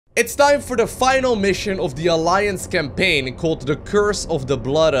It's time for the final mission of the Alliance campaign called The Curse of the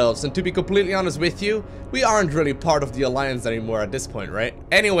Blood Elves, and to be completely honest with you, we aren't really part of the Alliance anymore at this point, right?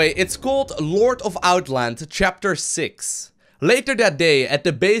 Anyway, it's called Lord of Outland, Chapter 6. Later that day, at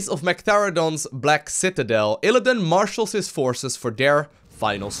the base of Magtheridon's Black Citadel, Illidan marshals his forces for their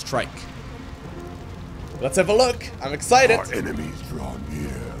final strike. Let's have a look. I'm excited. Our enemies draw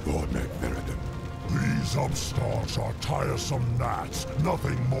near, Lord Magtheridon. These upstarts are tiresome gnats,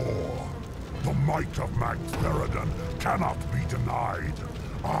 nothing more. The might of Magtheridon cannot be denied.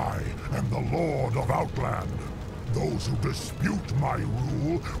 I am the Lord of Outland. Those who dispute my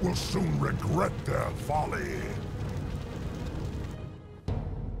rule will soon regret their folly.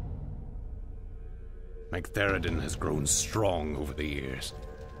 Magtheridon has grown strong over the years,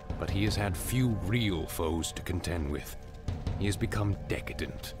 but he has had few real foes to contend with. He has become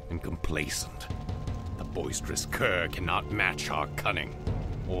decadent and complacent. The boisterous cur cannot match our cunning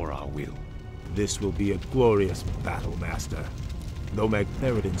or our will. This will be a glorious battle, Master. Though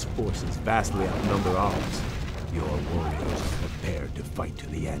Magtheridon's forces vastly outnumber ours, your warriors are prepared to fight to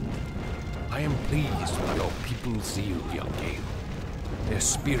the end. I am pleased with your people's zeal, young Gale. Their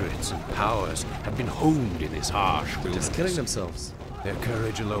spirits and powers have been honed in this harsh wilderness. Just killing themselves. Their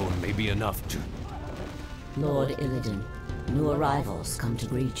courage alone may be enough to... Lord Illidan, new arrivals come to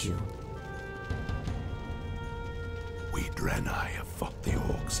greet you. We Draenei have fought the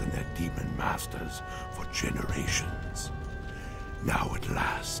orcs and their demon masters for generations. Now at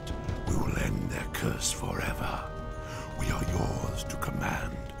last, we will end their curse forever. We are yours to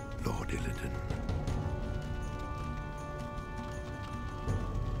command, Lord Illidan.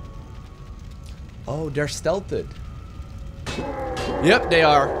 Oh, they're stealthed. Yep, they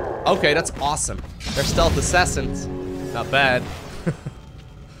are. Okay, that's awesome. They're stealth assassins. Not bad.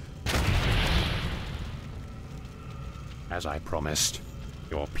 As I promised,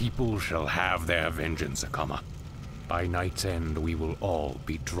 your people shall have their vengeance, Akama. By night's end, we will all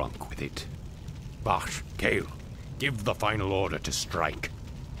be drunk with it. Bash, Gale, give the final order to strike.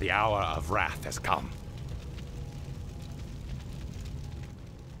 The hour of wrath has come.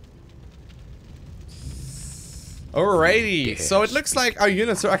 Alrighty, Yes. so it looks like our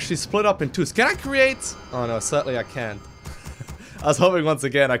units are actually split up in twos. Can I create? Oh no, sadly I can't. I was hoping once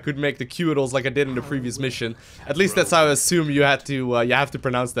again I could make the Cuidals like I did in the previous mission. At least that's how I assume you have to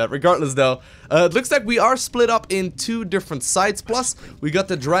pronounce that. Regardless though, it looks like we are split up in two different sides. Plus, we got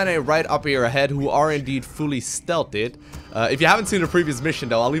the Draenei right up here ahead who are indeed fully stealthed. If you haven't seen the previous mission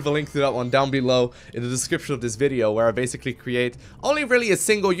though, I'll leave a link to that one down below in the description of this video, where I basically create only really a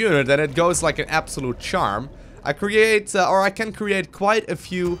single unit and it goes like an absolute charm. I can create quite a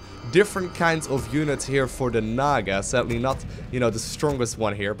few different kinds of units here for the Naga. Sadly not, the strongest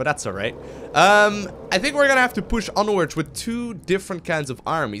one here, but that's alright. I think we're gonna have to push onwards with two different kinds of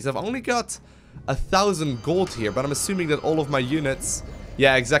armies. I've only got 1,000 gold here, but I'm assuming that all of my units,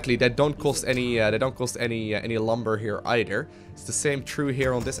 yeah, exactly, they don't cost any lumber here either. It's the same true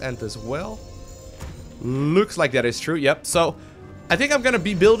here on this end as well. Looks like that is true, yep. So I think I'm gonna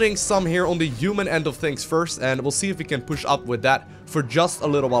be building some here on the human end of things first, and we'll see if we can push up with that for just a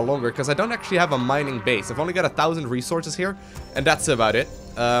little while longer, because I don't actually have a mining base. I've only got 1,000 resources here, and that's about it.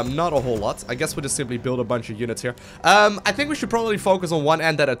 Not a whole lot. I guess we'll just simply build a bunch of units here. I think we should probably focus on one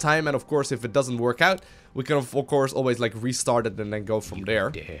end at a time, and of course, if it doesn't work out, we can of course always like restart it and then go from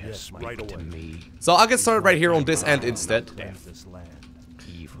there. Yes, right to me. So I'll get started right here on this end instead.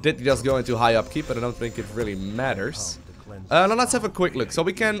 Did just go into high upkeep, but I don't think it really matters. Now let's have a quick look. So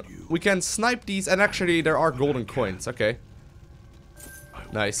we can snipe these, and actually there are golden coins. Okay,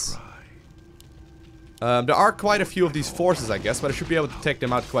 nice. There are quite a few of these forces, I guess, but I should be able to take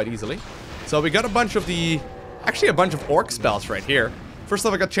them out quite easily. So we got a bunch of a bunch of orc spells right here. First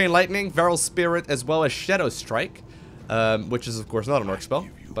off, I got Chain Lightning, Viral Spirit, as well as Shadow Strike, which is of course not an orc spell,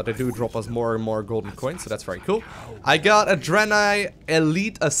 but they do drop us more and more golden coins, so that's very cool. I got a Draenei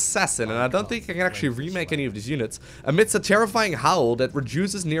Elite Assassin, and I don't think I can actually remake any of these units. Amidst a terrifying howl that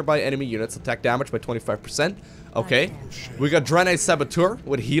reduces nearby enemy units' attack damage by 25%. Okay. We got Draenei Saboteur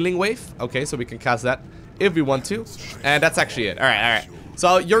with Healing Wave. Okay, so we can cast that if we want to. And that's actually it. Alright.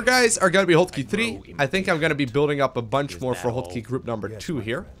 So your guys are going to be hotkey 3. I think I'm going to be building up a bunch more for hotkey group number 2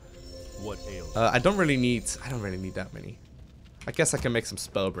 here. I don't really need that many. I guess I can make some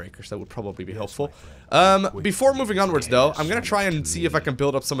spell breakers. That would probably be helpful. Before moving onwards, though, I'm gonna try and see if I can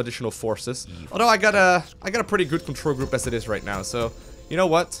build up some additional forces. Although I got a pretty good control group as it is right now. So you know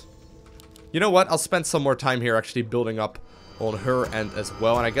what? I'll spend some more time here actually building up on her end as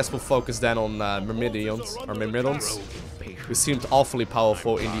well. And I guess we'll focus then on Myrmidons, who seemed awfully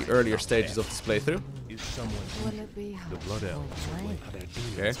powerful in the earlier stages of this playthrough. Will it be The Blood Elves await.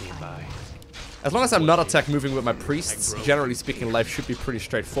 Okay. As long as I'm not attack moving with my priests, generally speaking, life should be pretty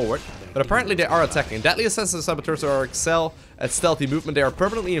straightforward. But apparently they are attacking. Deadly Assassins Saboteurs are excel at stealthy movement. They are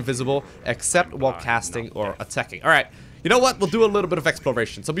permanently invisible, except while casting or attacking. Alright, you know what? We'll do a little bit of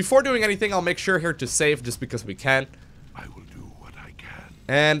exploration. So before doing anything, I'll make sure here to save, just because we can. I will do what I can.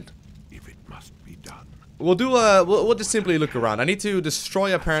 And if it must be done. we'll do we'll just simply look around. I need to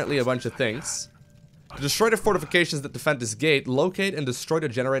destroy apparently a bunch of things. To destroy the fortifications that defend this gate, locate and destroy the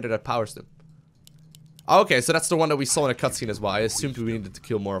generator that powers them. Okay, so that's the one that we saw in a cutscene as well. I assumed we needed to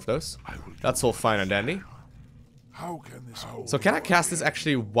kill more of those. That's all fine and dandy. How can this hold? So can I cast this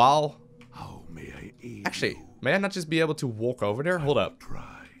actually while... How may I aid Actually, you? may I not just be able to walk over there? Hold up.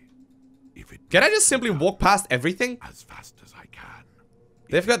 Try. If it Can I just simply walk past everything? as fast as I can.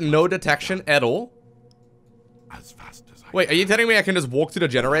 They've got no detection at all. As fast as I Wait, are you telling me I can just walk to the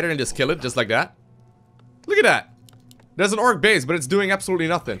generator and just kill it just like that? Look at that. There's an orc base, but it's doing absolutely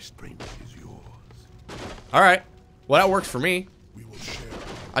nothing. Strength is yours. Alright. Well, that works for me. We will share.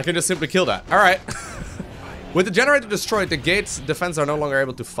 I can just simply kill that. Alright. With the generator destroyed, the gate's defense are no longer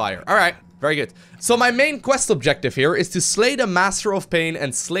able to fire. Alright. Very good. So my main quest objective here is to slay the Master of Pain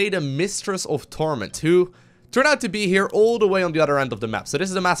and slay the Mistress of Torment, who turn out to be here all the way on the other end of the map. So this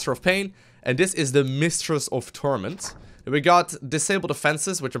is the Master of Pain, and this is the Mistress of Torment. We got Disable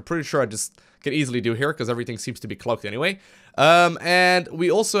Defenses, which I'm pretty sure I just can easily do here, because everything seems to be cloaked anyway. And we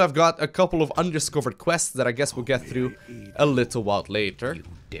also have got a couple of undiscovered quests that I guess we'll get through a little while later.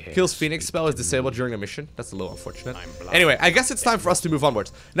 Kills Phoenix spell is disabled during a mission. That's a little unfortunate. Anyway, I guess it's time for us to move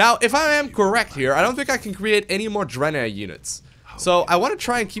onwards. Now, if I am correct here, I don't think I can create any more Draenei units. So I want to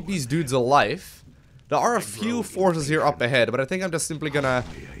try and keep these dudes alive. There are a few forces here up ahead, but I think I'm just simply gonna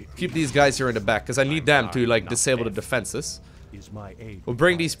keep these guys here in the back, because I need them to, like, disable the defenses. We'll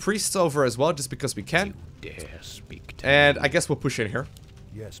bring these priests over as well, just because we can. And I guess we'll push in here.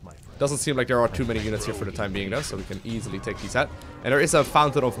 Yes, my friend. Doesn't seem like there are too many units here for the time being, though, so we can easily take these out. And there is a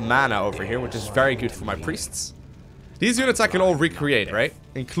fountain of mana over here, which is very good for my priests. These units I can all recreate, right?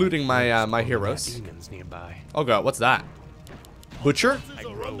 Including my my heroes. Oh god, what's that? Butcher?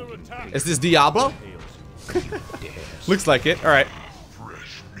 Is this Diablo? Looks like it. Alright.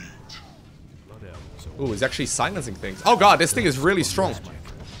 Ooh, he's actually silencing things. Oh god, this thing is really strong.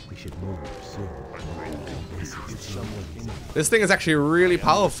 We should move soon. This thing is actually really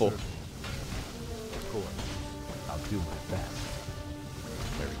powerful. Of course. I'll do my best.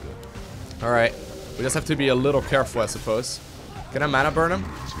 Very good. Alright. We just have to be a little careful, I suppose. Can I mana burn him?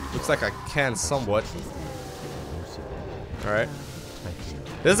 Looks like I can somewhat. Alright.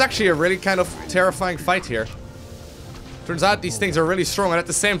 This is actually a really kind of terrifying fight here. Turns out these things are really strong, and at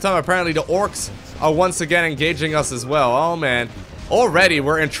the same time, apparently the orcs are once again engaging us as well. Oh man. Already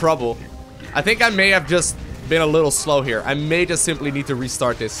we're in trouble. I think I may have just been a little slow here. I may just simply need to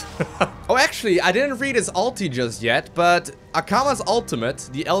restart this. Oh, actually, I didn't read his ulti just yet, but Akama's ultimate,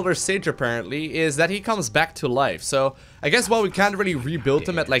 the Elder Sage apparently, is that he comes back to life. So I guess while we can't really rebuild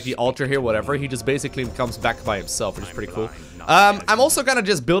him at like the altar here, whatever, he just basically comes back by himself, which is pretty cool. I'm also gonna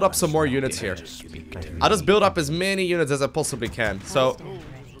just build up some more units here. I'll just build up as many units as I possibly can. So,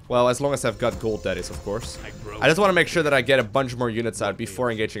 well, as long as I've got gold, that is, of course. I just want to make sure that I get a bunch more units out before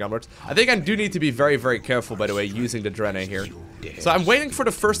engaging onwards. I think I do need to be very, very careful, by the way, using the Draenei here. So I'm waiting for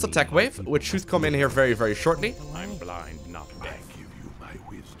the first attack wave, which should come in here very, very shortly. I'm blind, not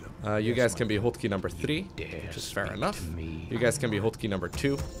deaf. You guys can be hotkey number 3, which is fair enough. You guys can be hotkey number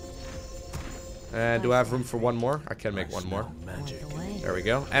 2. And do I have room for one more? I can make one more. There we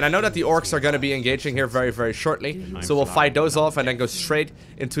go. And I know that the orcs are going to be engaging here very, very shortly. So we'll fight those off and then go straight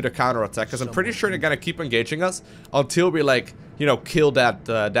into the counterattack. Because I'm pretty sure they're going to keep engaging us until we, like, you know, kill that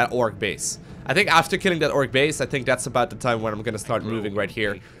that orc base. I think after killing that orc base, I think that's about the time when I'm going to start moving right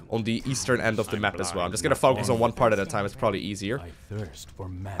here on the eastern end of the map as well. I'm just going to focus on one part at a time. It's probably easier.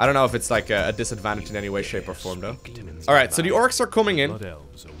 I don't know if it's like a disadvantage in any way, shape, or form, though. Alright, so the orcs are coming in,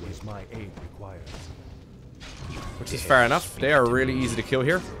 which is fair enough. They are really easy to kill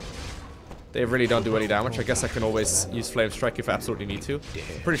here. They really don't do any damage. I guess I can always use Flame Strike if I absolutely need to.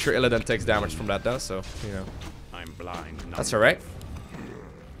 I'm pretty sure Illidan takes damage from that, though, so, you know. I'm blind. That's alright.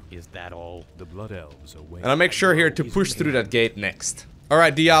 Is that all? The Blood Elves await. And I'll make sure here to push through that gate next.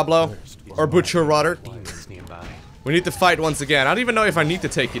 Alright, Diablo. Or Butcher, rather. Nearby. We need to fight once again. I don't even know if I need to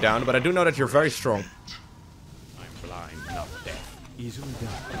take you down, but I do know that you're very strong. I'm blind, not deaf. Easily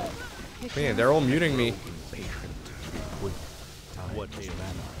done. Man, they're all muting me. What a manner.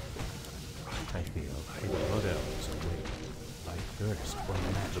 I feel the Blood Elves await. I thirst for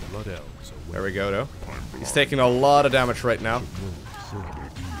mana. The Blood Elves await. There we go, though. He's taking a lot of damage right now.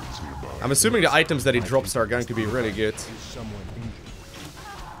 I'm assuming the items that he drops are going to be really good.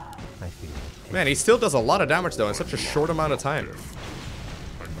 Man, he still does a lot of damage though in such a short amount of time.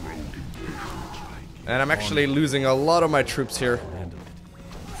 And I'm actually losing a lot of my troops here.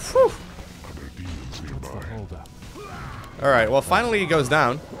 Whew. Alright, well finally he goes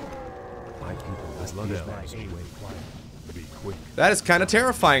down. That is kind of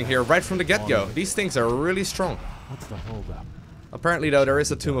terrifying here, right from the get-go. These things are really strong. Apparently though, there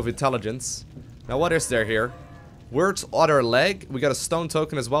is a Tomb of Intelligence. Now what is there here? Word's other leg. We got a stone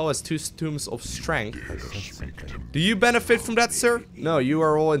token as well as 2 Tombs of Strength. Do you benefit from that, sir? No, you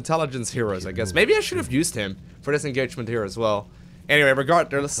are all intelligence heroes, I guess. Maybe I should have used him for this engagement here as well. Anyway,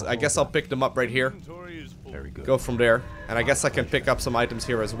 regardless, I guess I'll pick them up right here. Go from there. And I guess I can pick up some items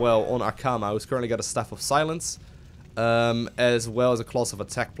here as well on Akama, who's currently got a Staff of Silence. As well as a Claws of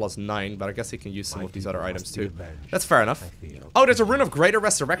Attack +9, but I guess he can use some of these other items too. That's fair enough. Oh, there's a Rune of Greater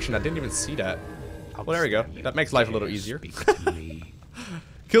Resurrection. I didn't even see that. Well, there we go. That makes life a little easier.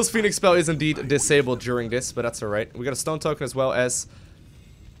 Kill's Phoenix spell is indeed disabled during this, but that's alright. We got a stone token as well as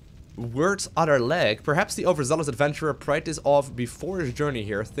Word's other leg. Perhaps the overzealous adventurer pried this off before his journey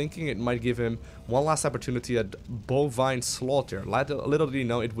here, thinking it might give him one last opportunity at bovine slaughter. Little did he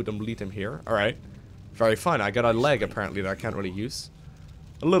know it would lead him here. Alright. Very fun. I got a leg apparently that I can't really use.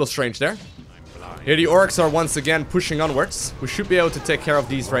 A little strange there. Here the orcs are once again pushing onwards. We should be able to take care of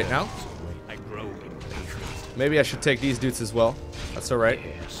these right now. Maybe I should take these dudes as well. That's alright.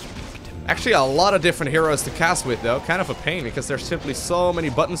 Actually, a lot of different heroes to cast with, though. Kind of a pain, because there's simply so many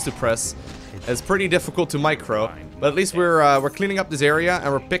buttons to press. It's pretty difficult to micro. But at least we're cleaning up this area,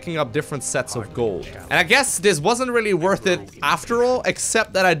 and we're picking up different sets of gold. And I guess this wasn't really worth it after all,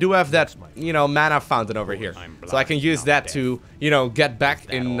 except that I do have that, you know, mana fountain over here. So I can use that to, you know, get back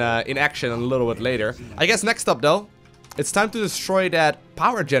in action a little bit later. I guess next up, though, it's time to destroy that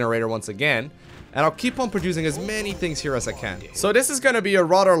power generator once again. And I'll keep on producing as many things here as I can. So this is going to be a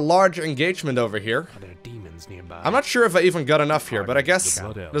rather large engagement over here. I'm not sure if I even got enough here, but I guess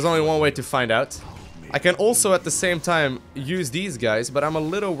there's only one way to find out. I can also at the same time use these guys, but I'm a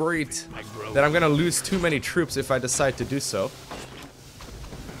little worried that I'm going to lose too many troops if I decide to do so.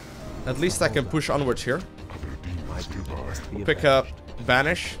 At least I can push onwards here. We'll pick up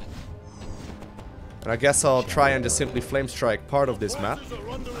Banish. And I guess I'll try and just simply Flame Strike part of this map.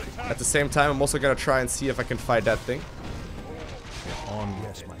 At the same time, I'm also gonna try and see if I can fight that thing.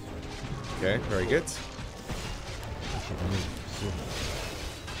 Okay, very good.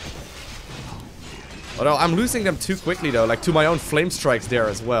 Although I'm losing them too quickly though, like to my own Flame Strikes there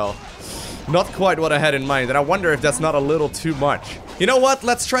as well. Not quite what I had in mind, and I wonder if that's not a little too much. You know what,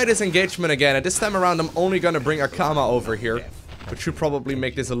 let's try this engagement again, and this time around I'm only gonna bring Akama over here. Which should probably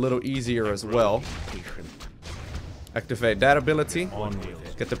make this a little easier as well. Activate that ability.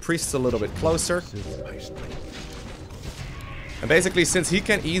 Get the priests a little bit closer. And basically, since he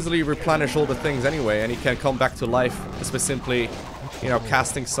can easily replenish all the things anyway, and he can come back to life just by simply, you know,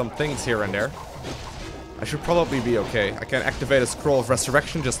 casting some things here and there, I should probably be okay. I can activate a Scroll of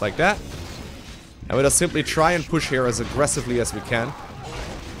Resurrection just like that. And we'll just simply try and push here as aggressively as we can.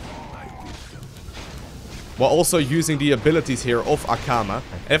 While also using the abilities here of Akama.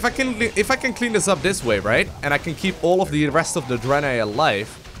 And if I can clean this up this way, right? And I can keep all of the rest of the Draenei alive,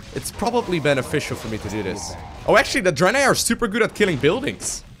 it's probably beneficial for me to do this. Oh, actually, the Draenei are super good at killing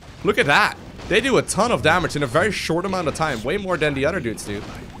buildings. Look at that. They do a ton of damage in a very short amount of time. Way more than the other dudes do.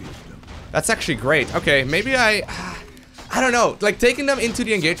 That's actually great. Okay, maybe I don't know. Like, taking them into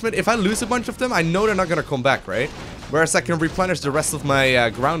the engagement, if I lose a bunch of them, I know they're not gonna come back, right? Whereas I can replenish the rest of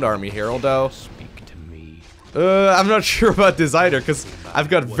my ground army here, although... I'm not sure about this either, because I've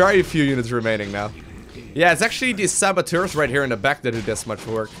got very few units remaining now. Yeah, it's actually these saboteurs right here in the back that do this much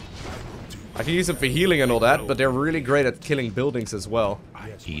work. I can use them for healing and all that, but they're really great at killing buildings as well.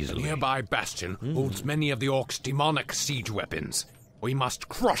 The nearby bastion holds many of the orcs' demonic siege weapons. We must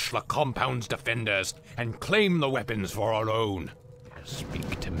crush the compound's defenders and claim the weapons for our own.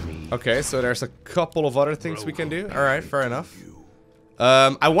 Speak to me. Okay, so there's a couple of other things we can do. Alright, fair enough.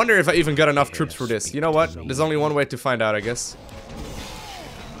 I wonder if I even got enough troops for this. You know what? There's only one way to find out, I guess.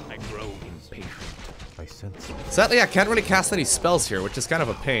 I grow impatient. Sadly, I can't really cast any spells here, which is kind of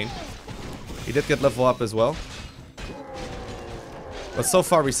a pain. He did get level up as well. But so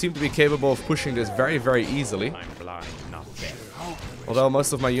far, we seem to be capable of pushing this very, very easily. Although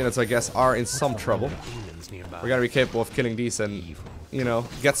most of my units, I guess, are in some trouble. We're gonna be capable of killing these and, you know,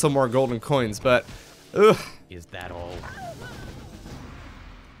 get some more golden coins, but... Ugh. Is that all?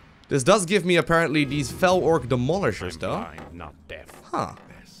 This does give me apparently these Fell Orc Demolishers, though. Not deaf. Huh.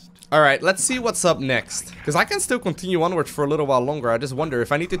 Alright, let's see what's up next. Because I can still continue onwards for a little while longer. I just wonder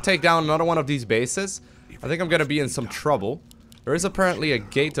if I need to take down another one of these bases. I think I'm gonna be in some trouble. There is apparently a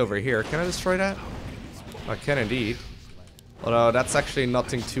gate over here. Can I destroy that? I can indeed. Although that's actually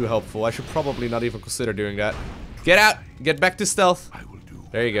nothing too helpful. I should probably not even consider doing that. Get out! Get back to stealth.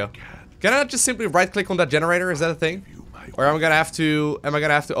 There you go. Can I not just simply right click on that generator? Is that a thing? Or am I gonna have to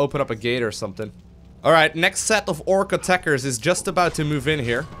open up a gate or something? Alright, next set of orc attackers is just about to move in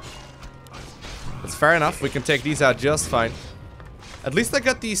here. That's fair enough. We can take these out just fine. At least I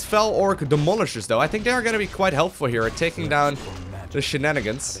got these fell orc demolishers though. I think they are gonna be quite helpful here at taking down the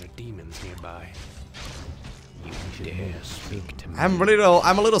shenanigans. I'm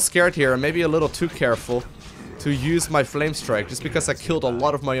a little scared here and maybe a little too careful to use my flame strike just because I killed a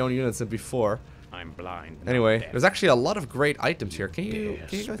lot of my own units before. I'm blind. Anyway, there's actually a lot of great items here. Can you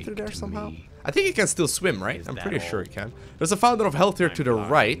go through there somehow? I think you can still swim, right? I'm pretty sure you can. There's a fountain of health here to the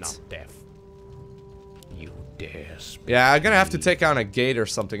right. Yeah, I'm gonna have to take out a gate or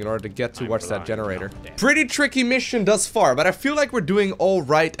something in order to get towards that generator. Pretty tricky mission thus far, but I feel like we're doing all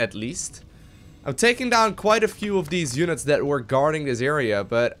right at least. I'm taking down quite a few of these units that were guarding this area,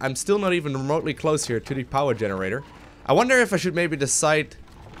 but I'm still not even remotely close here to the power generator. I wonder if I should maybe decide...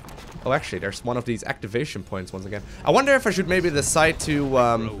 Oh, actually, there's one of these activation points once again. I wonder if I should maybe decide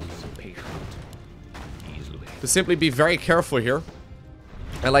to simply be very careful here.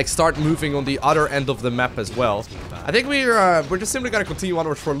 And like start moving on the other end of the map as well. I think we're just simply gonna continue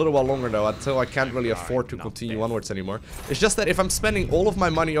onwards for a little while longer though, until I can't really afford to continue onwards anymore. It's just that if I'm spending all of my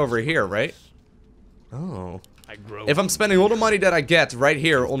money over here, right? Oh. If I'm spending all the money that I get right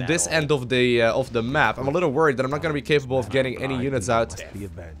here on this end of the map, I'm a little worried that I'm not gonna be capable of getting any units out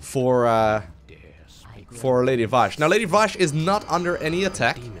for Lady Vash. Now Lady Vash is not under any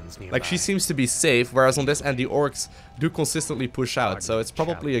attack. Like she seems to be safe, whereas on this end the orcs do consistently push out. So it's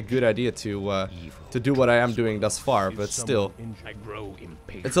probably a good idea to do what I am doing thus far, but still,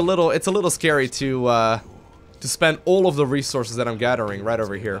 it's a little scary to spend all of the resources that I'm gathering right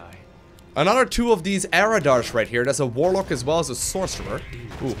over here. Another two of these Aradars right here. There's a warlock as well as a sorcerer.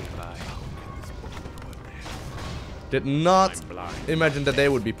 Ooh. Did not imagine that they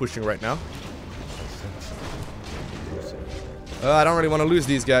would be pushing right now. I don't really want to lose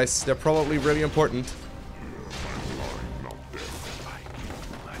these guys. They're probably really important.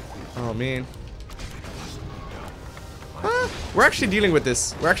 Oh, man. We're actually dealing with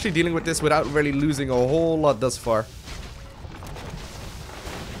this. We're actually dealing with this without really losing a whole lot thus far.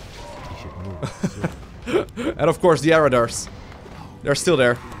 And of course, the Aradars. They're still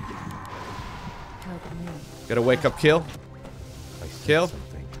there. Gotta wake up, kill. Kill.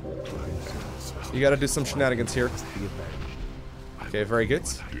 You gotta do some shenanigans here. Okay, very good.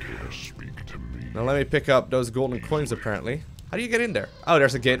 Now let me pick up those golden coins apparently. How do you get in there? Oh,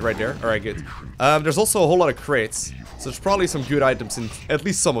 there's a gate right there. Alright, good. There's also a whole lot of crates. So there's probably some good items in at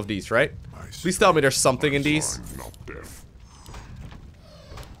least some of these, right? Please tell me there's something in these.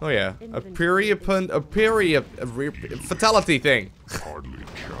 Oh yeah, a fatality thing.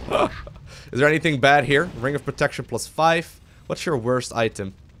 Is there anything bad here? Ring of protection +5. What's your worst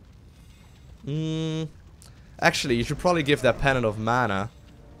item? Actually, you should probably give that Pennant of Mana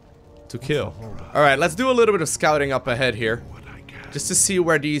to kill. Alright, let's do a little bit of scouting up ahead here. Just to see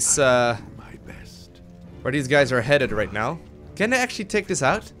where these guys are headed right now. Can they actually take this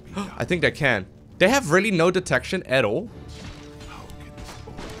out? I think they can. They have really no detection at all.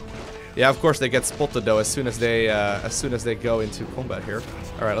 Yeah, of course they get spotted though as soon as they go into combat here.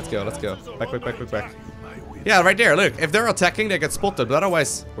 Alright, let's go, let's go. Back, back, back, back, back. Yeah, right there, look. If they're attacking, they get spotted, but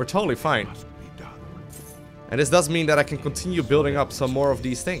otherwise, we're totally fine. And this does mean that I can continue building up some more of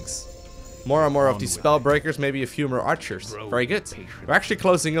these things. More and more of these spell breakers, maybe a few more archers. Very good. We're actually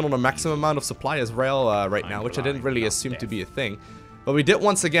closing in on a maximum amount of supply as well right now, which I didn't really assume to be a thing. But we did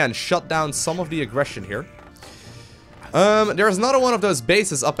once again shut down some of the aggression here. There's another one of those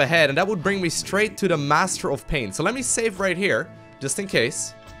bases up ahead, and that would bring me straight to the Master of Pain. So let me save right here, just in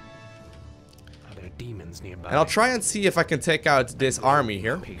case. And I'll try and see if I can take out this army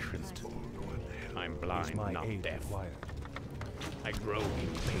here. I'm blind, not deaf. I grow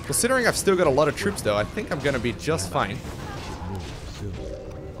impatient. Considering I've still got a lot of troops though, I think I'm gonna be just fine.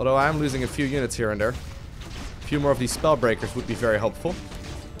 Although I am losing a few units here and there. A few more of these spell breakers would be very helpful.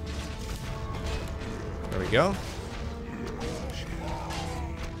 There we go.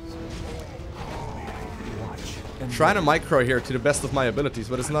 I'm trying to micro here to the best of my abilities,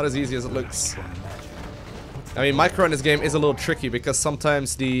 but it's not as easy as it looks. I mean, micro in this game is a little tricky because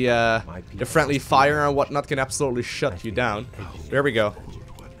sometimes the friendly fire and whatnot can absolutely shut you down. There we go.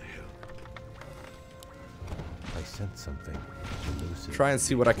 I sense something. Try and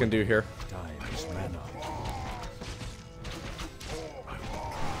see what I can do here.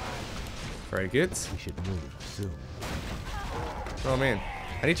 Very good. We should move soon. Oh man,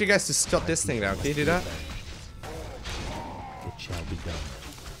 I need you guys to stop this thing now. Can you do that? It shall be done.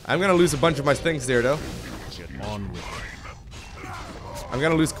 I'm gonna lose a bunch of my things there though. Get on with it. I'm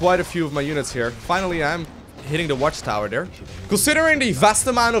gonna lose quite a few of my units here. Finally, I'm hitting the watchtower there. Considering the vast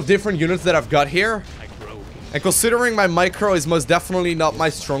amount of different units that I've got here, and considering my micro is most definitely not my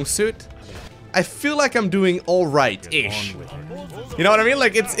strong suit, I feel like I'm doing alright-ish. You know what I mean?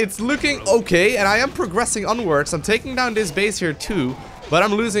 Like, it's looking okay, and I am progressing onwards. I'm taking down this base here too, but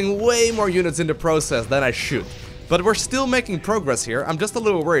I'm losing way more units in the process than I should. But we're still making progress here. I'm just a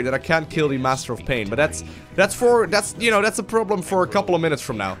little worried that I can't kill the Master of Pain, but that's a problem for a couple of minutes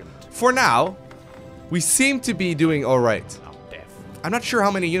from now. For now, we seem to be doing alright. I'm not sure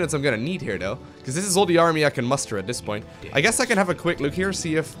how many units I'm gonna need here though, because this is all the army I can muster at this point. I guess I can have a quick look here,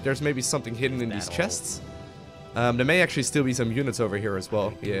 see if there's maybe something hidden in these chests. There may actually still be some units over here as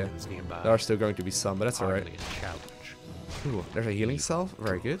well. Yeah, there are still going to be some, but that's alright. Ooh, there's a healing salve.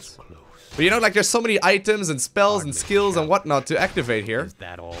 Very good. But you know, like, there's so many items and spells and skills and whatnot to activate here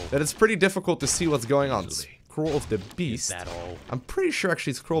that it's pretty difficult to see what's going on. Scroll of the Beast. I'm pretty sure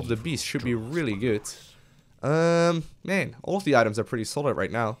actually Scroll of the Beast should be really good. Man, all of the items are pretty solid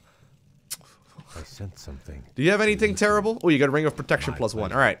right now. I sense something. Do you have anything terrible? Oh, you got Ring of Protection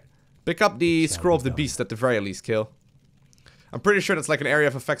 +1. Alright. Pick up the Scroll of the Beast at the very least, Kill. I'm pretty sure that's like an area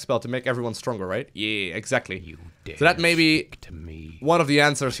of effect spell to make everyone stronger, right? Yeah, exactly. So that may be one of the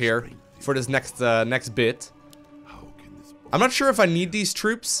answers here for this next bit. I'm not sure if I need these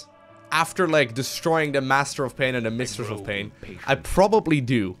troops after, like, destroying the Master of Pain and the Mistress of Pain. I probably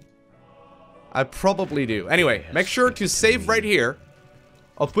do. I probably do. Anyway, make sure to save right here.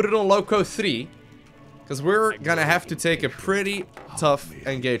 I'll put it on Loco 3. Because we're gonna have to take a pretty tough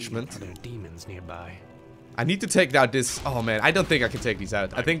engagement. I need to take out this... Oh man, I don't think I can take these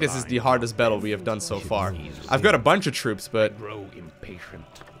out. I think this is the hardest battle we have done so far. I've got a bunch of troops, but...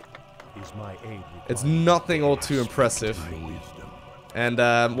 it's nothing all too impressive. And,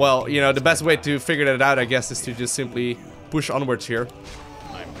 well, you know, the best way to figure that out, I guess, is to just simply push onwards here.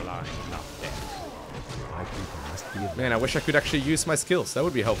 Man, I wish I could actually use my skills. That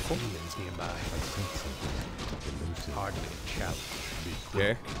would be helpful.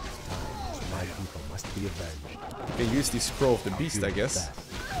 Okay. We can use the Scroll of the Beast, I guess.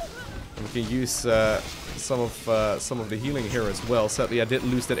 And we can use some of the healing here as well. Sadly, I did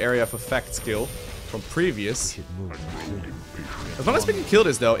lose that area of effect skill from previous. As long as we can kill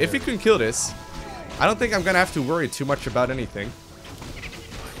this, though, if we can kill this, I don't think I'm gonna have to worry too much about anything.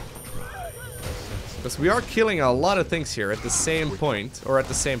 Because we are killing a lot of things here at the same point, or at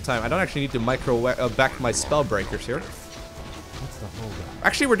the same time. I don't actually need to micro back my spell breakers here.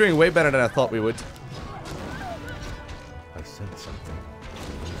 Actually, we're doing way better than I thought we would. I sense something.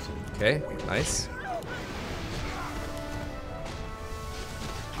 Okay, nice.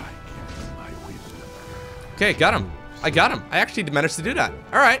 Okay, got him. I got him. I actually managed to do that.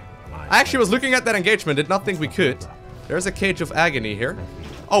 Alright. I actually was looking at that engagement, did not think we could. There's a Cage of Agony here.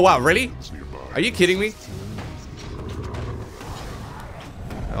 Oh wow, really? Are you kidding me?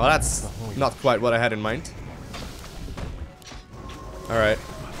 Well, that's not quite what I had in mind. Alright.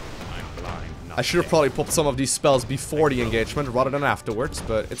 I should have probably popped some of these spells before the engagement rather than afterwards,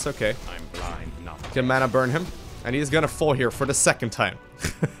 but it's okay. Can mana burn him. And he's gonna fall here for the second time.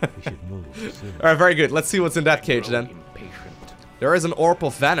 Alright, very good. Let's see what's in that cage then. There is an Orb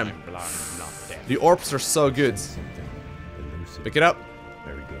of Venom. The orbs are so good. Pick it up.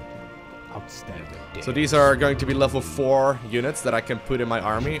 So these are going to be level 4 units that I can put in my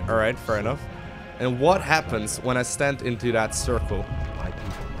army. Alright, fair enough. And what happens when I stand into that circle?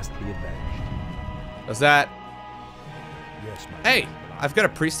 Does that... Hey! I've got a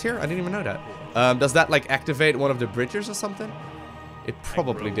priest here? I didn't even know that. Does that, like, activate one of the bridges or something? It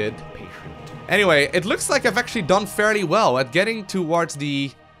probably did. Anyway, it looks like I've actually done fairly well at getting towards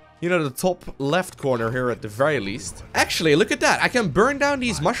the... You know, the top left corner here at the very least. Actually, look at that. I can burn down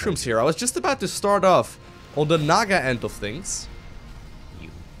these mushrooms here. I was just about to start off on the Naga end of things.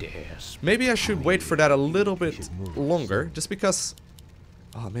 Maybe I should wait for that a little bit longer. Just because...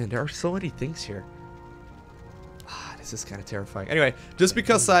 Oh man, there are so many things here. Ah, this is kind of terrifying. Anyway, just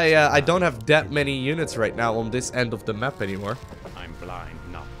because I don't have that many units right now on this end of the map anymore. I'm blind,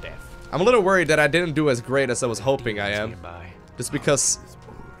 not deaf. I'm a little worried that I didn't do as great as I was hoping I am. Just because...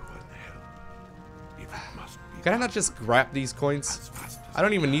 Can I not just grab these coins? I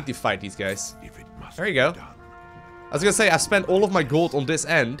don't even need to fight these guys. There you go. I was gonna say, I spent all of my gold on this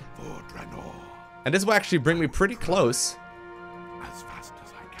end. And this will actually bring me pretty close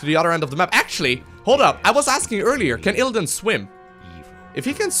to the other end of the map. Actually, hold up. I was asking earlier, can Illidan swim? If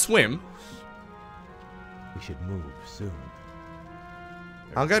he can swim, We should move soon.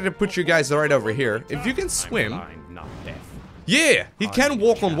 I'm going to put you guys right over here. If you can swim, Blind, not deaf. yeah, he can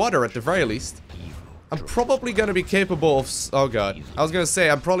walk on water at the very least. I'm probably going to be capable of... Oh god. I was going to say,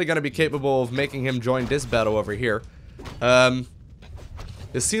 I'm probably going to be capable of making him join this battle over here.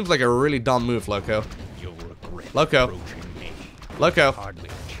 This seems like a really dumb move, Lowko. You'll regret Lowko. approaching me. Lowko. Hardly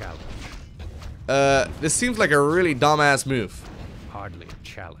a challenge. This seems like a really dumbass move. Hardly a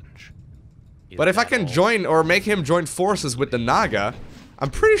challenge. Is But if I that can all? join or make him join forces with the Naga, I'm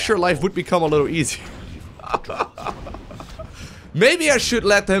pretty sure life would become a little easier. Maybe I should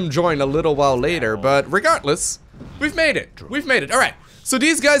let him join a little while later, but regardless, we've made it. We've made it. Alright, so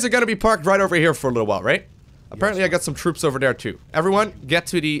these guys are gonna be parked right over here for a little while, right? Apparently I got some troops over there too. Everyone, get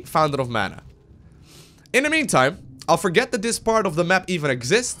to the Fountain of Mana. In the meantime, I'll forget that this part of the map even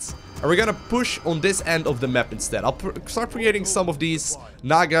exists, and we're gonna push on this end of the map instead. I'll start creating some of these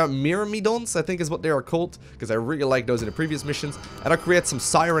Naga Myrmidons, I think is what they are called, because I really like those in the previous missions. And I'll create some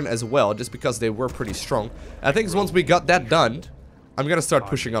Siren as well, just because they were pretty strong. And I think once we got that done, I'm gonna start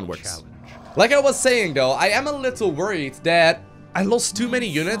pushing onwards. Like I was saying though, I am a little worried that I lost too many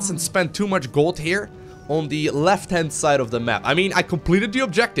units and spent too much gold here on the left-hand side of the map. I mean, I completed the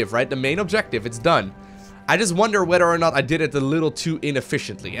objective, right? The main objective, it's done. I just wonder whether or not I did it a little too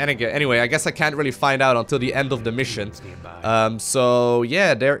inefficiently. And again, anyway, I guess I can't really find out until the end of the mission. So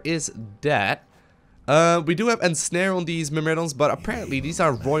yeah, there is that. We do have Ensnare on these Myrmidons, but apparently these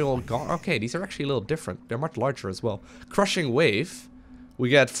are Royal Guard. Okay, these are actually a little different. They're much larger as well. Crushing Wave. We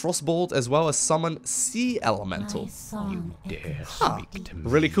get Frostbolt as well as Summon Sea Elemental. Dare speak to me.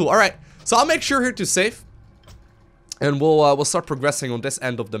 Really cool. Alright, so I'll make sure here to save. And we'll start progressing on this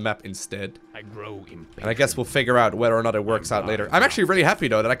end of the map instead. I grow impatient. And I guess we'll figure out whether or not it works out later. I'm actually really happy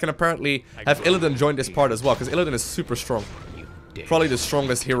though that I can apparently have Illidan join this part as well, because Illidan is super strong. Probably the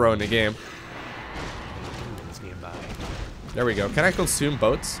strongest hero in the game. There we go. Can I consume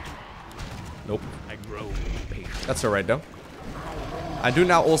boats? Nope. I grow impatient. That's alright though. I do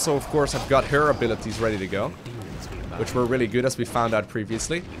now also, of course, have got her abilities ready to go, which were really good as we found out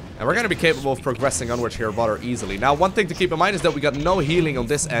previously. And we're going to be capable of progressing onwards here rather easily. Now, one thing to keep in mind is that we got no healing on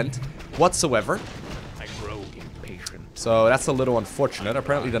this end whatsoever. I grow impatient. So that's a little unfortunate.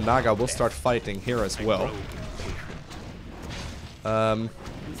 Apparently the Naga will start fighting here as well.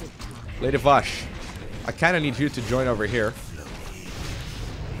 Lady Vash, I kind of need you to join over here.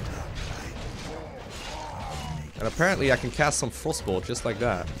 And apparently I can cast some Frostbolt just like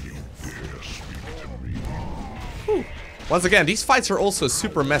that. Whew. Once again, these fights are also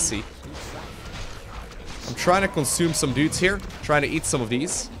super messy. I'm trying to consume some dudes here. Trying to eat some of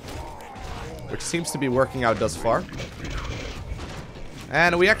these. Which seems to be working out thus far.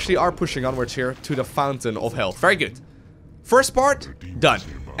 And we actually are pushing onwards here to the Fountain of Health. Very good. First part, done.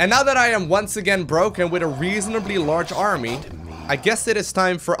 And now that I am once again broke and with a reasonably large army, I guess it is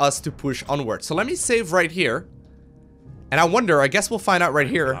time for us to push onward. So let me save right here. And I wonder, I guess we'll find out right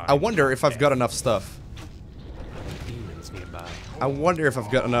here. I wonder if I've got enough stuff. I wonder if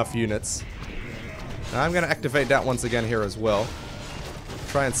I've got enough units. Now I'm going to activate that once again here as well.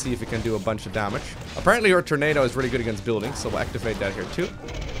 Try and see if it can do a bunch of damage. Apparently our tornado is really good against buildings, so we'll activate that here too.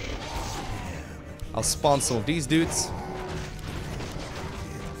 I'll spawn some of these dudes.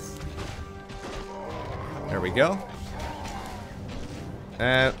 There we go.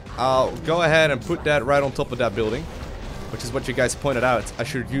 And I'll go ahead and put that right on top of that building, which is what you guys pointed out I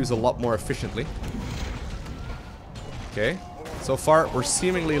should use a lot more efficiently. Okay. So far, we're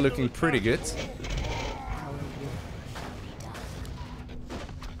seemingly looking pretty good.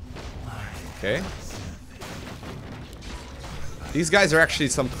 Okay. These guys are actually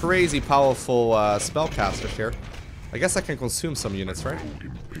some crazy powerful spellcasters here. I guess I can consume some units, right?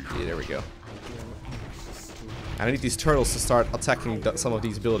 Yeah, there we go. And I need these turtles to start attacking some of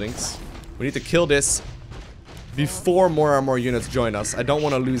these buildings. We need to kill this before more and more units join us. I don't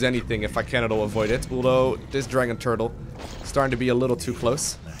want to lose anything if I can at all avoid it. Although, this dragon turtle is starting to be a little too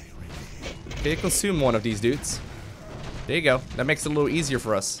close. Okay, consume one of these dudes. There you go. That makes it a little easier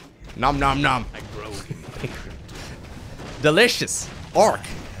for us. Nom nom nom. I grow impatient. Delicious. Orc.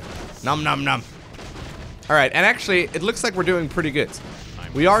 Nom nom nom. Alright, and actually, it looks like we're doing pretty good.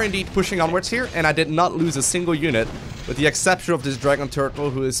 We are indeed pushing onwards here, and I did not lose a single unit, with the exception of this dragon turtle,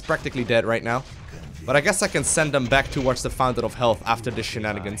 who is practically dead right now. But I guess I can send them back towards the Fountain of Health after this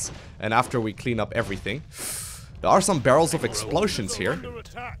shenanigans, and after we clean up everything. There are some barrels of explosions here.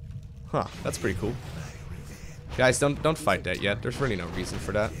 Huh, that's pretty cool. Guys, don't fight that yet. There's really no reason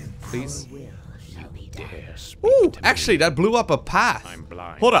for that. Please. Dare speak Ooh, to me. actually, that blew up a path. I'm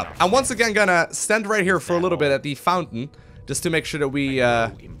blind. Hold up. I'm once again gonna stand right here for a little bit at the fountain, just to make sure that we,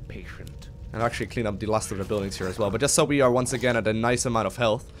 Impatient. and actually clean up the last of the buildings here as well, but just so we are once again at a nice amount of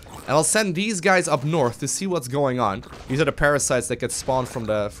health. And I'll send these guys up north to see what's going on. These are the parasites that get spawned from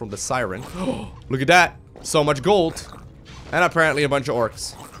the siren. Look at that. So much gold. And apparently a bunch of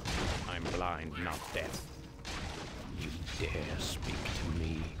orcs. I'm blind, not deaf. You dare speak to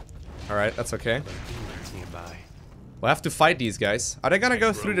me. Alright, that's okay. Demons nearby. We'll have to fight these guys. Are they gonna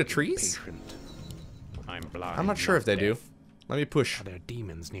go through the trees? Impatient. I'm blind. I'm not sure if they do. Let me push. Are there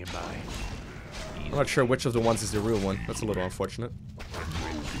demons nearby? I'm not sure which of the ones is the real one. That's a little unfortunate.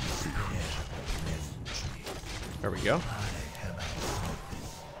 There we go.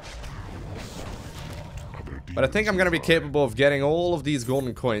 But I think I'm gonna be capable of getting all of these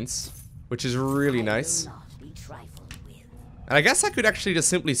golden coins, which is really nice. And I guess I could actually just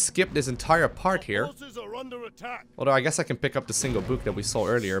simply skip this entire part here. Although I guess I can pick up the single book that we saw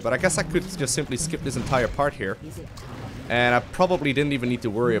earlier, but I guess I could just simply skip this entire part here. And I probably didn't even need to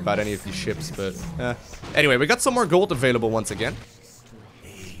worry about any of these ships, but anyway, we got some more gold available once again.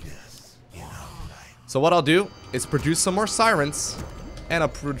 So what I'll do is produce some more sirens, and I'll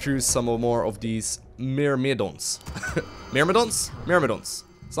produce some more of these myrmidons. Myrmidons? Myrmidons.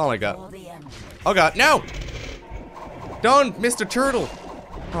 Something like that. Oh god, no! Don't, Mr. Turtle!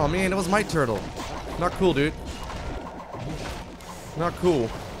 Oh man, that was my turtle. Not cool, dude. Not cool.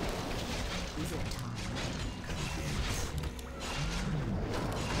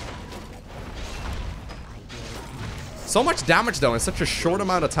 So much damage though in such a short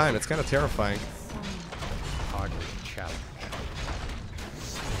amount of time. It's kind of terrifying. Hardly a challenge.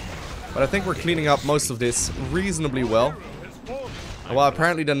 But I think we're cleaning up most of this reasonably well. Well,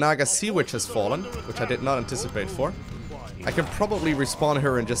 apparently the Naga Sea Witch has fallen, which I did not anticipate for. I can probably respawn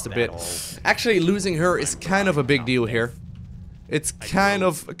her in just a bit. Actually, losing her is kind of a big deal here. It's kind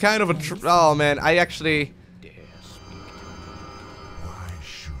of a oh man, I actually...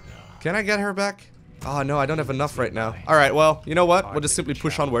 Can I get her back? Oh no, I don't have enough right now. Alright, well, you know what? We'll just simply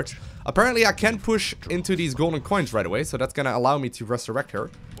push onwards. Apparently I can push into these golden coins right away, so that's gonna allow me to resurrect her.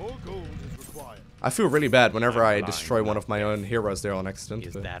 I feel really bad whenever I destroy one of my own heroes there on accident.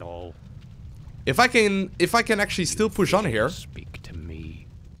 Is that all? If I can actually still push on here, Speak to me.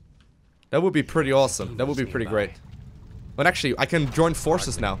 that would be pretty awesome. That would be pretty great. But actually, I can join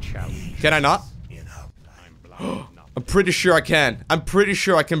forces now. Can I not? I'm pretty sure I can. I'm pretty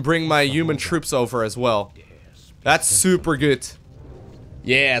sure I can bring my human troops over as well. That's super good.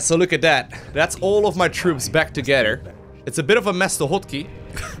 Yeah, so look at that. That's all of my troops back together. It's a bit of a mess to hotkey.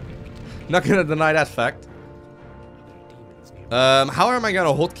 Not gonna deny that fact. How am I gonna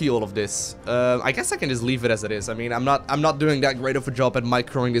hotkey all of this? I guess I can just leave it as it is. I mean, I'm not doing that great of a job at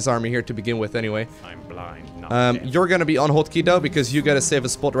microing this army here to begin with anyway. I'm blind, not You're gonna be on hotkey though, because you gotta save a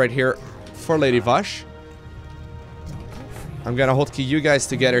spot right here for Lady Vash. I'm gonna hotkey you guys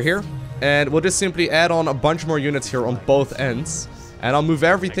together here, and we'll just simply add on a bunch more units here on both ends, and I'll move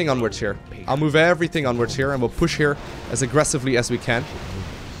everything onwards here. I'll move everything onwards here, and we'll push here as aggressively as we can.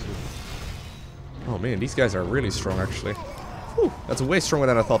 Oh man, these guys are really strong actually. Whew, that's way stronger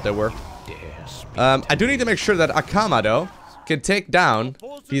than I thought they were. I do need to make sure that Akama though can take down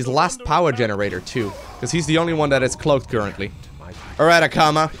his last power generator too, because he's the only one that is cloaked currently. Alright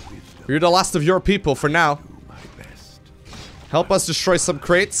Akama, you're the last of your people for now. Help us destroy some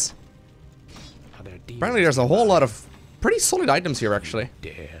crates. Apparently there's a whole lot of pretty solid items here actually.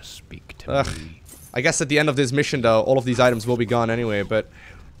 I guess at the end of this mission though, all of these items will be gone anyway, but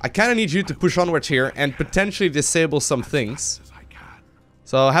I kind of need you to push onwards here and potentially disable some things.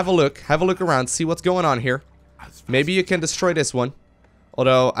 So have a look around, see what's going on here. Maybe you can destroy this one,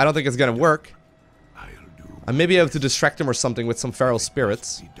 although I don't think it's gonna work. I may be able to distract him or something with some feral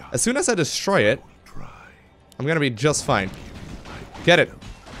spirits. As soon as I destroy it, I'm gonna be just fine. Get it.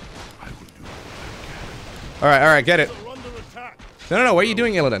 Alright, get it. No, what are you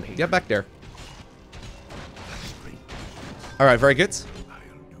doing, Illidan? Get back there. Alright, very good.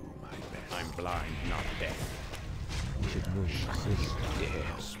 I'm blind, not deaf.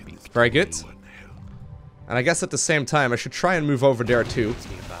 Very good. And I guess at the same time, I should try and move over there too.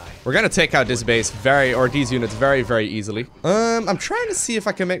 We're gonna take out this base or these units very, very easily. I'm trying to see if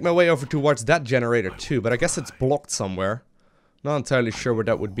I can make my way over towards that generator too, but I guess it's blocked somewhere. Not entirely sure where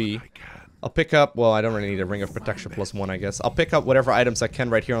that would be. I'll pick up, well, I don't really need a Ring of Protection +1, I guess. I'll pick up whatever items I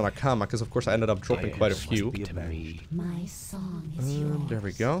can right here on Akama, because of course I ended up dropping quite a few. My song is yours. There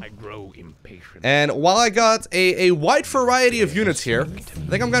we go. I grow impatient. And while I got a wide variety of units here, I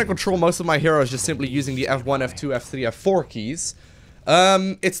think I'm gonna control most of my heroes just simply using the F1, F2, F3, F4 keys.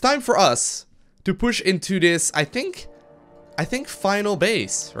 It's time for us to push into this, I think final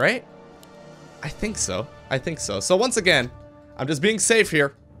base, right? I think so. I think so. So once again, I'm just being safe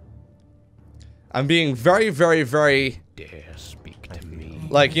here. I'm being very, very, very, Dare speak to me.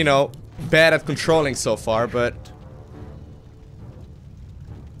 like, you know, bad at controlling so far, but...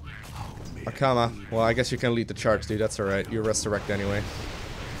 Akama, well, I guess you can lead the charge, dude. That's alright. You resurrect anyway.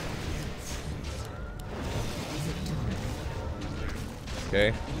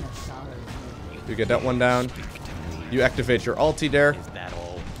 Okay. You get that one down. You activate your ulti there. Is that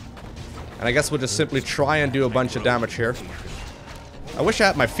all? And I guess we'll just simply try and do a bunch of damage here. I wish I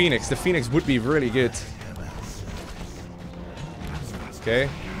had my Phoenix. The Phoenix would be really good. Okay.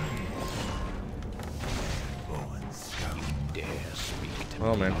 Dare speak to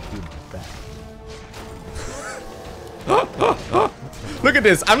Oh, man. Look at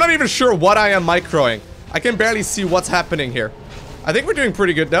this. I'm not even sure what I am microing. I can barely see what's happening here. I think we're doing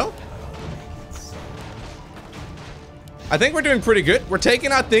pretty good, though. I think we're doing pretty good. We're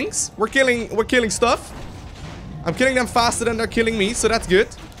taking out things. We're killing stuff. I'm killing them faster than they're killing me, so that's good.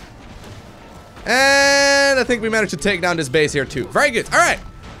 And I think we managed to take down this base here too. Very good. All right.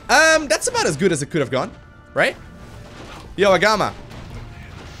 That's about as good as it could have gone, right? Yo, Agama.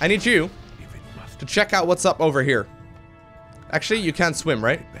 I need you to check out what's up over here. Actually, you can't swim,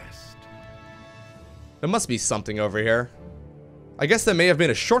 right? There must be something over here. I guess there may have been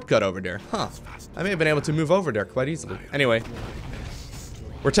a shortcut over there. Huh. I may have been able to move over there quite easily. Anyway.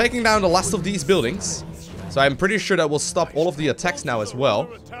 We're taking down the last of these buildings. So I'm pretty sure that will stop all of the attacks now as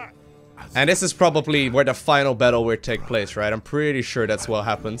well. And this is probably where the final battle will take place, right? I'm pretty sure that's what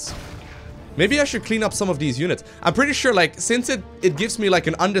happens. Maybe I should clean up some of these units. I'm pretty sure, like, since it gives me, like,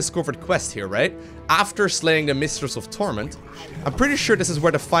 an undiscovered quest here, right? After slaying the Mistress of Torment, I'm pretty sure this is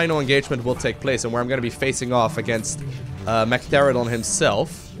where the final engagement will take place and where I'm going to be facing off against Magtheridon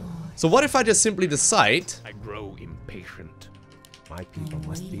himself. So what if I just simply decide... I grow impatient. My people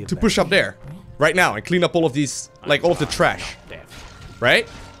must be to push up there, right now, and clean up all of these, like, all of the trash. Right?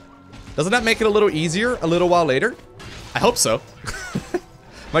 Doesn't that make it a little easier a little while later? I hope so.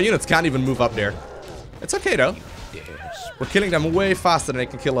 My units can't even move up there. It's okay, though. We're killing them way faster than they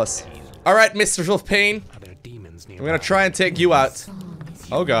can kill us. Alright, Mistress of Pain. I'm gonna try and take you out.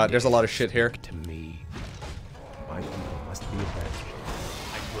 Oh god, there's a lot of shit here. To me, My people must be avenged.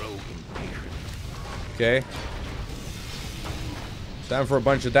 I grow impatient. Okay. Time for a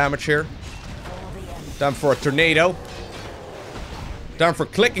bunch of damage here. Time for a tornado. Time for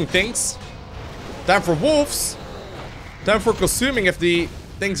clicking things. Time for wolves. Time for consuming if the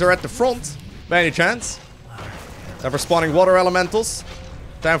things are at the front, by any chance. Time for spawning water elementals.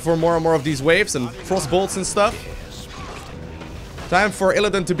 Time for more and more of these waves and frost bolts and stuff. Time for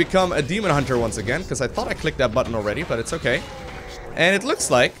Illidan to become a demon hunter once again, because I thought I clicked that button already, but it's okay. And it looks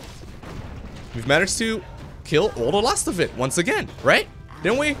like we've managed to kill all the last of it once again, right?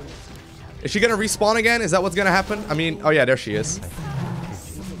 Didn't we? Is she gonna respawn again? Is that what's gonna happen? I mean, oh yeah, there she is.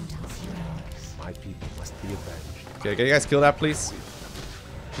 My people must be avenged. Okay, can you guys kill that, please?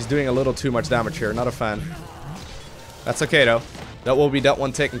 She's doing a little too much damage here. Not a fan. That's okay, though. That will be that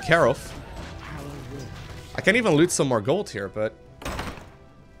one taken care of. I can even loot some more gold here, but...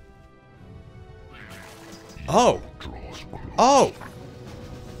 Oh! Oh!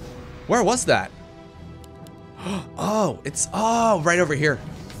 Where was that? Oh, it's... Oh, right over here.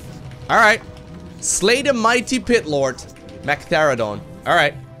 Alright. Slay the mighty pit lord, Magtheridon.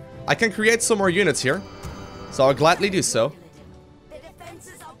 Alright. I can create some more units here. So I'll gladly do so.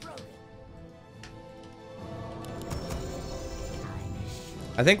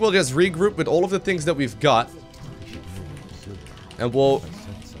 I think we'll just regroup with all of the things that we've got. And we'll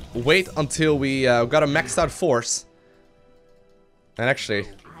wait until we got a maxed out force. And actually,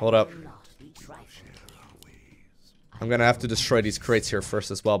 hold up. I'm gonna have to destroy these crates here first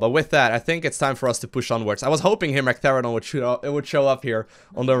as well. But with that, I think it's time for us to push onwards. I was hoping here Magtheridon would show up here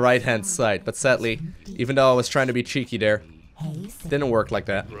on the right-hand side. But sadly, even though I was trying to be cheeky there, didn't work like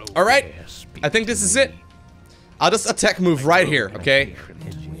that. Alright, I think this is it. I'll just attack move right here, okay?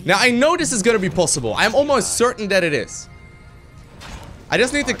 Now, I know this is gonna be possible. I'm almost certain that it is. I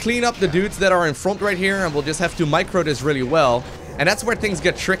just need to clean up the dudes that are in front right here, and we'll just have to micro this really well. And that's where things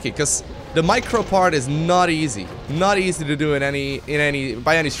get tricky, because the micro part is not easy. Not easy to do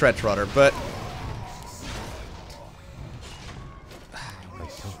by any stretch, rather, but...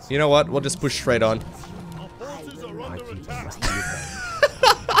 You know what? We'll just push straight on. My people must be avenged.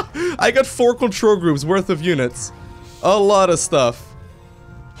 I got 4 control groups worth of units. A lot of stuff.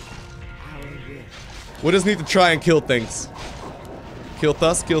 We just need to try and kill things. Kill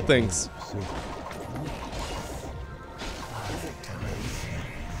us, kill things.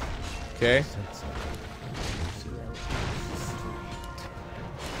 Okay.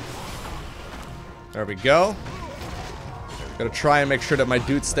 There we go. Gotta try and make sure that my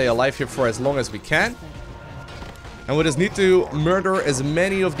dudes stay alive here for as long as we can. And we just need to murder as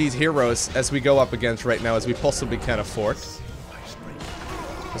many of these heroes as we go up against right now as we possibly can afford.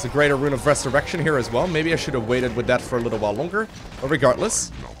 There's a greater rune of resurrection here as well. Maybe I should have waited with that for a little while longer. But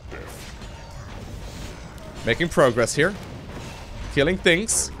regardless. Making progress here. Killing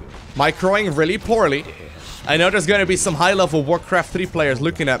things. Microing really poorly. I know there's gonna be some high-level Warcraft 3 players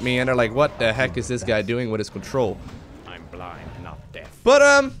looking at me and they're like, what the heck is this guy doing with his control? I'm blind, not deaf. But,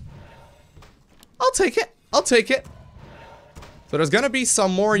 I'll take it. I'll take it. So there's gonna be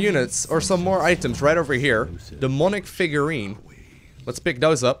some more units or some more items right over here. Demonic figurine. Let's pick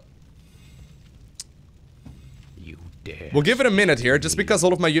those up. You dare. We'll give it a minute here, just because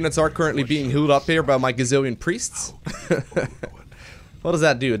all of my units are currently being healed up here by my gazillion priests. What does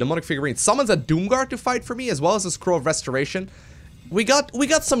that do? Demonic figurine summons a Doomguard to fight for me, as well as a Scroll of Restoration. We got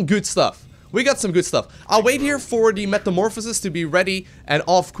some good stuff. We got some good stuff. I'll wait here for the Metamorphosis to be ready and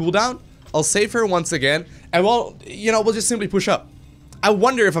off cooldown. I'll save her once again, and well, you know, we'll just simply push up. I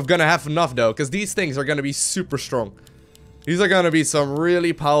wonder if I'm gonna have enough though, because these things are gonna be super strong. These are gonna be some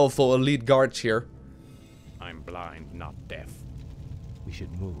really powerful elite guards here. I'm blind, not deaf. We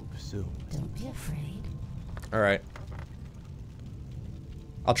should move soon. Don't be afraid. Alright.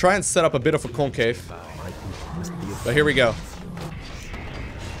 I'll try and set up a bit of a concave. But here we go.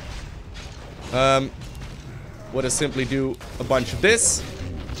 We'll just simply do a bunch of this.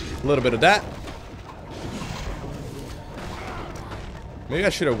 A little bit of that. Maybe I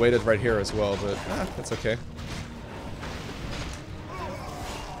should have waited right here as well, but that's okay.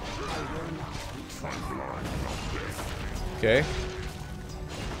 Okay.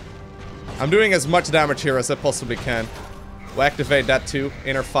 I'm doing as much damage here as I possibly can. We'll activate that too.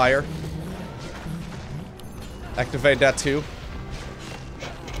 Inner fire. Activate that too.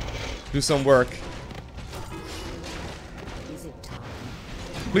 Do some work.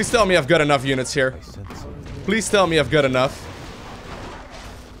 Please tell me I've got enough units here. Please tell me I've got enough.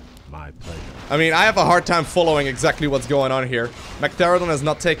 My pleasure. I mean, I have a hard time following exactly what's going on here. McTaradon is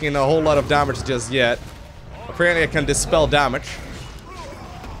not taking a whole lot of damage just yet. Apparently I can dispel damage.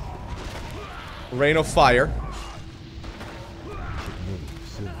 Rain of fire.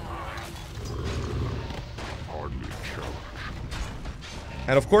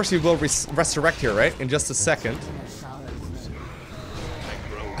 And of course he will resurrect here, right? In just a second.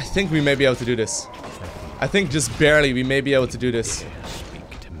 I think we may be able to do this. I think just barely we may be able to do this.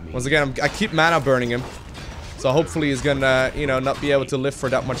 Once again, I keep mana burning him. So hopefully he's gonna, you know, not be able to live for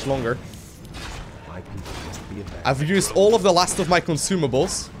that much longer. I've used all of the last of my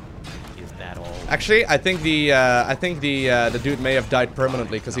consumables. Is that all? Actually, I think the dude may have died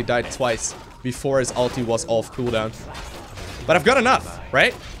permanently because he died twice before his ulti was off cooldown. But I've got enough,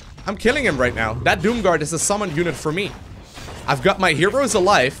 right? I'm killing him right now. That Doomguard is a summoned unit for me. I've got my heroes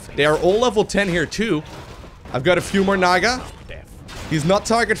alive. They are all level 10 here too. I've got a few more Naga. He's not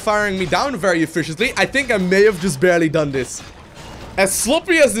target firing me down very efficiently. I think I may have just barely done this. As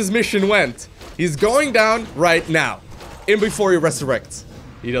sloppy as this mission went, he's going down right now. In before he resurrects.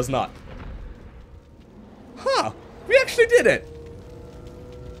 He does not. Huh. We actually did it.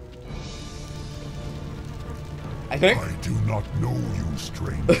 I think. I do not know you,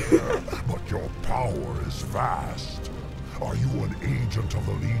 stranger, but your power is vast. Are you an agent of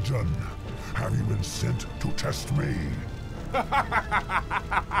the Legion? Have you been sent to test me?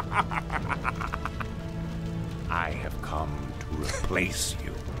 I have come to replace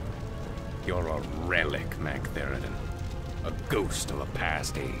you. You're a relic, McTharadon. A ghost of a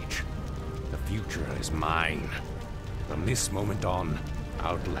past age. The future is mine. From this moment on,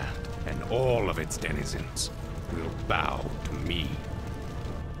 Outland and all of its denizens will bow to me.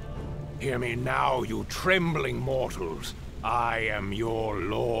 Hear me now, you trembling mortals. I am your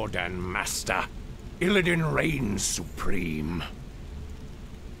lord and master. Illidan reigns supreme.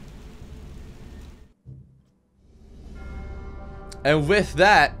 And with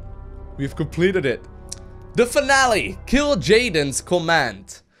that, we've completed it. The finale, Kill Jaden's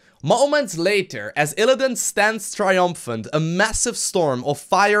command. Moments later, as Illidan stands triumphant, a massive storm of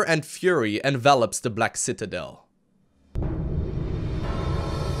fire and fury envelops the Black Citadel.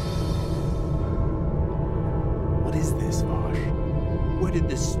 What is this, Vosh? Where did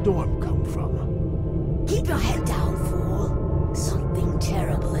this storm come from? Keep your head down, fool. Something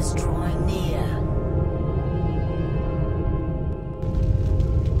terrible is drawing near.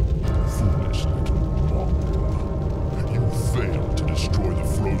 Foolish little mongrel. You failed to destroy the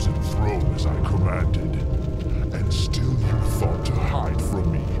frozen throne as I commanded. And still you thought to hide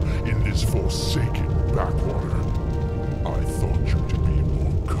from me in this forsaken backwater. I thought you to be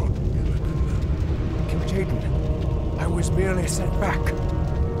more cunning, Illidan. King Jaden, I was merely sent back.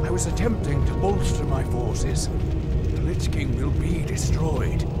 I was attempting to bolster my forces. The Lich King will be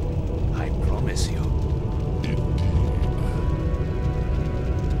destroyed. I promise you. Indeed.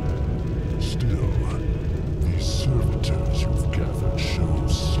 Still, these servitors you've gathered show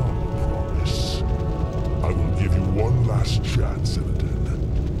some promise. I will give you one last chance, Illidan.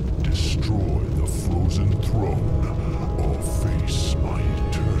 Destroy the frozen throne, or face my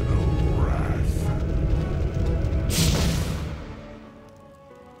eternal wrath.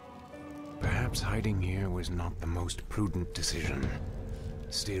 Perhaps hiding here was not the most prudent decision.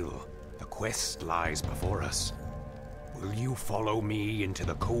 Still, the quest lies before us. Will you follow me into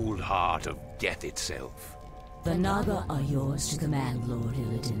the cold heart of death itself? The Naga are yours to command, Lord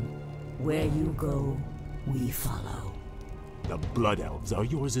Illidan. Where you go, we follow. The Blood Elves are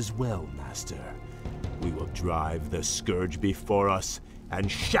yours as well, Master. We will drive the Scourge before us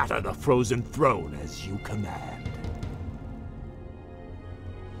and shatter the frozen throne as you command.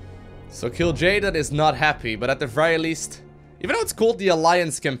 So Kil'jaeden is not happy, but at the very least, even though it's called the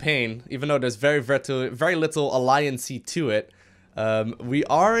Alliance campaign, even though there's very little alliance-y to it, we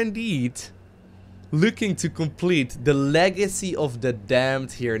are indeed looking to complete the Legacy of the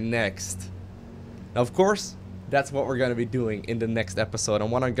Damned here next. Now, of course, that's what we're going to be doing in the next episode, and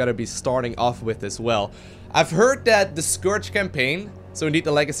what I'm going to be starting off with as well. I've heard that the Scourge campaign, so indeed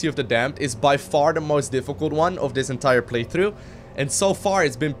the Legacy of the Damned, is by far the most difficult one of this entire playthrough. And so far,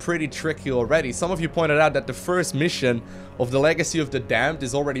 it's been pretty tricky already. Some of you pointed out that the first mission of the Legacy of the Damned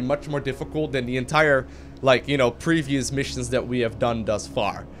is already much more difficult than the entire, like, you know, previous missions that we have done thus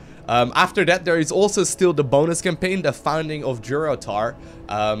far. After that, there is also still the bonus campaign, the Founding of Durotar.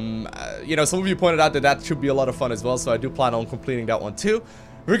 You know, some of you pointed out that that should be a lot of fun as well, so I do plan on completing that one too.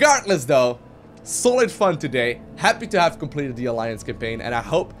 Regardless, though, solid fun today. Happy to have completed the Alliance campaign, and I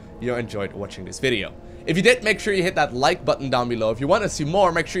hope you enjoyed watching this video. If you did, make sure you hit that like button down below. If you want to see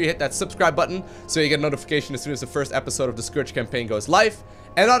more, make sure you hit that subscribe button so you get a notification as soon as the first episode of the Scourge campaign goes live.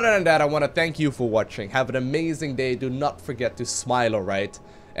 And other than that, I want to thank you for watching. Have an amazing day. Do not forget to smile, alright?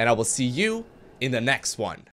 And I will see you in the next one.